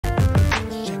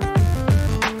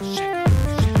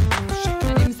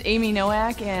Amy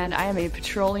Nowak, and I am a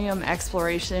petroleum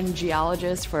exploration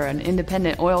geologist for an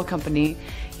independent oil company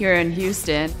here in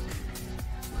Houston.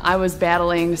 I was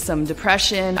battling some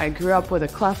depression. I grew up with a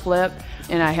cleft lip,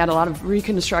 and I had a lot of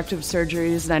reconstructive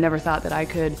surgeries, and I never thought that I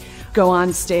could go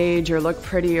on stage or look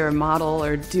pretty or model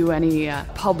or do any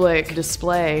public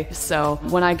display. So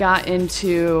when I got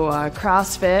into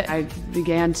CrossFit, I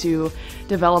began to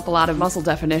develop a lot of muscle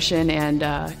definition, and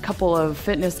a couple of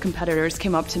fitness competitors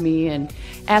came up to me and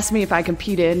asked me if I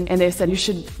competed, and they said, you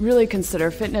should really consider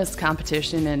fitness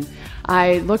competition. And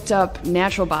I looked up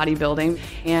natural bodybuilding,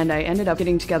 and I ended up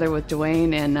getting together with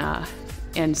Dwayne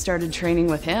and started training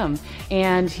with him.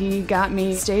 And he got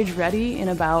me stage ready in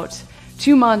about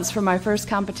 2 months for my first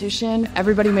competition.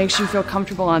 Everybody makes you feel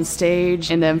comfortable on stage,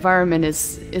 and the environment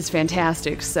is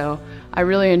fantastic. So I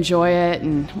really enjoy it,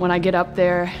 and when I get up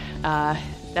there,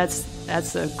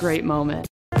 that's a great moment.